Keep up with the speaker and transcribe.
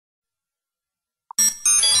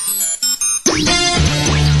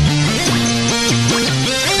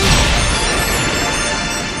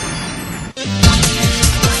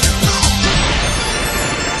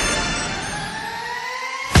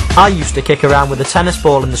I used to kick around with a tennis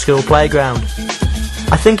ball in the school playground.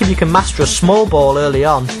 I think if you can master a small ball early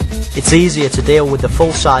on, it's easier to deal with the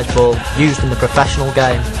full-size ball used in the professional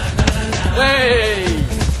game. Hey!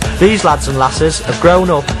 These lads and lasses have grown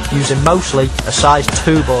up using mostly a size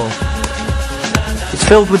 2 ball. It's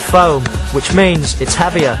filled with foam, which means it's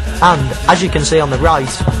heavier and, as you can see on the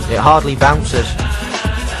right, it hardly bounces.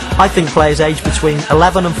 I think players aged between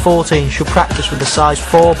 11 and 14 should practice with the size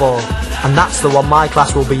 4 ball, and that's the one my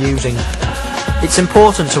class will be using. It's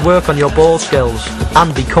important to work on your ball skills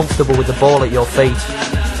and be comfortable with the ball at your feet.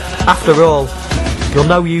 After all, you're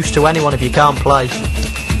no use to anyone if you can't play.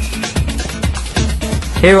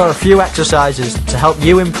 Here are a few exercises to help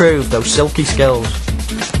you improve those silky skills.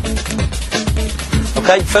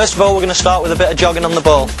 Okay, first of all we're going to start with a bit of jogging on the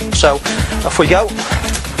ball. So, off we go.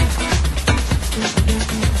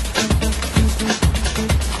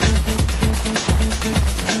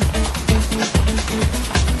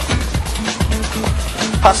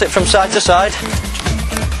 Pass it from side to side.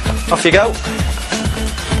 Off you go.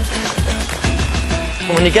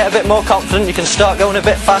 And when you get a bit more confident, you can start going a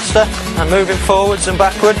bit faster and moving forwards and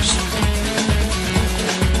backwards.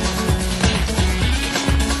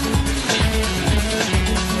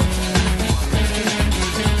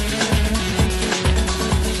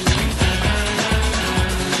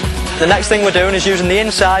 The next thing we're doing is using the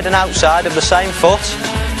inside and outside of the same foot,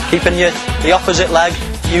 keeping the opposite leg,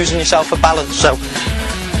 using yourself for balance, so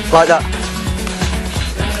like that.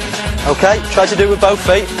 Okay, try to do it with both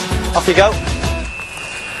feet. Off you go.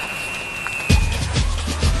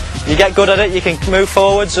 You get good at it, you can move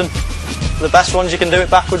forwards, and the best ones you can do it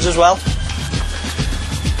backwards as well.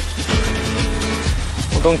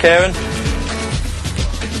 Well done, Kieran.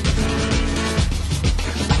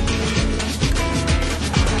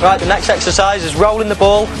 Right, the next exercise is rolling the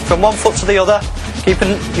ball from one foot to the other,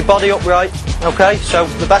 keeping your body upright. Okay, so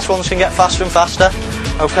the best ones can get faster and faster.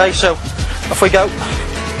 Okay, so off we go.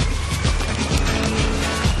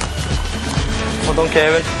 Well done,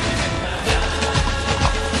 Kieran.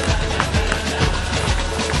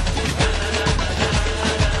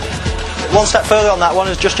 One step further on that one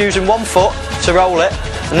is just using one foot to roll it,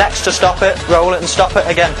 the next to stop it, roll it and stop it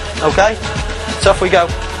again. Okay, so off we go.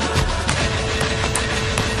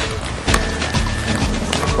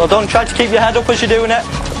 Well done, try to keep your head up as you're doing it,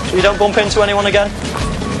 so you don't bump into anyone again.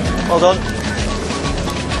 Well done.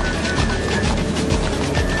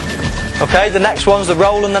 Okay, the next one's the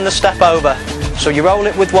roll and then the step over. So you roll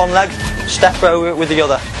it with one leg, step over it with the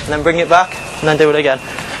other, and then bring it back, and then do it again.